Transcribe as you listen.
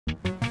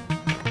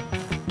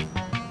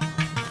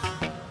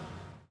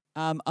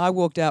I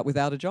walked out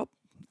without a job.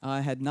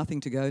 I had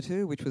nothing to go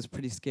to, which was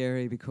pretty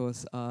scary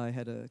because I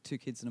had 2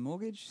 kids and a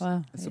mortgage,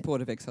 Wow, a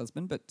supportive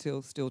ex-husband, but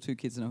still 2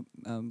 kids and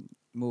a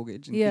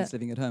mortgage and Yeah. kids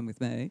living at home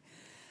with me.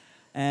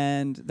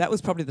 And that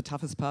was probably the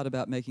toughest part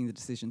about making the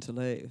decision to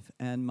leave.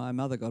 And my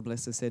mother, God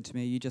bless her, said to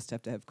me, you just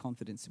have to have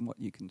confidence in what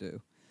you can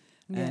do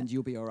and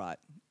you'll be all right.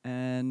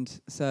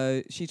 And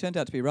so she turned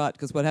out to be right,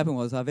 because what happened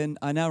was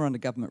I now run a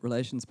government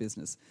relations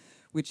business,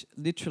 which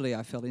literally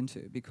I fell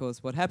into,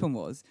 because what happened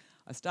was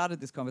I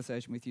started this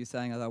conversation with you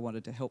saying that I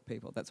wanted to help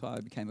people. That's why I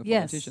became a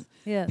politician.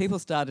 Yes. People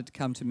started to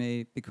come to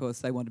me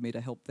because they wanted me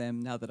to help them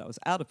now that I was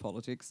out of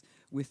politics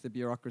with the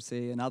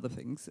bureaucracy and other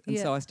things. And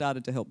so I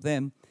started to help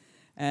them.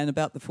 And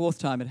about the 4th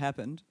time it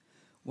happened,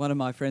 one of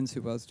my friends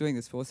who I was doing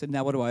this for said,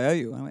 now what do I owe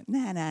you? And I went,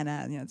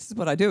 nah, this is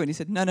what I do. And he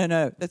said, no,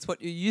 that's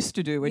what you used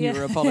to do when you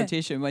were a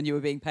politician, when you were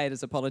being paid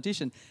as a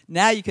politician.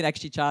 Now you can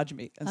actually charge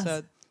me. And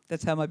so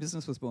that's how my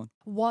business was born.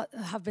 What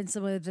have been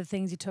some of the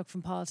things you took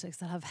from politics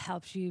that have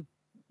helped you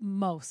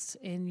most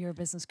in your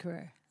business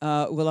career?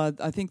 Well,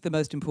 I think the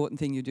most important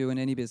thing you do in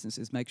any business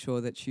is make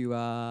sure that you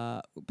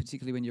are,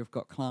 particularly when you've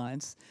got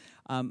clients,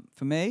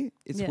 for me,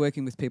 it's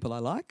working with people I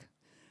like.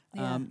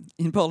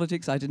 In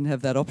politics, I didn't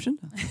have that option,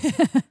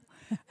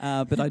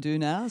 but I do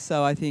now.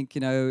 So I think,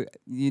 you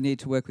need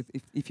to work with,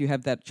 if you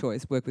have that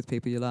choice, work with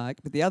people you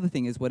like. But the other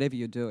thing is whatever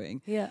you're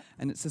doing,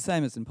 and it's the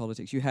same as in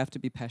politics, you have to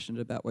be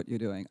passionate about what you're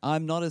doing.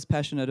 I'm not as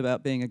passionate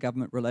about being a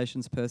government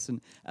relations person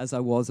as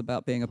I was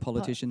about being a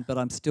politician, but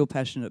I'm still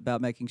passionate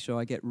about making sure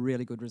I get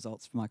really good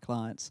results for my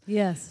clients.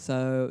 Yes.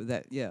 So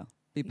that,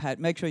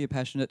 make sure you're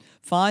passionate.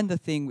 Find the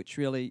thing which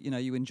really,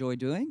 you enjoy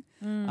doing.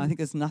 I think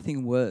there's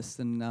nothing worse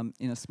than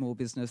in a small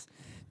business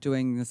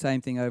doing the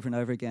same thing over and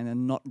over again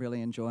and not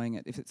really enjoying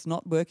it. If it's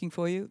not working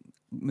for you,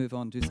 move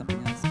on, do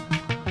something else.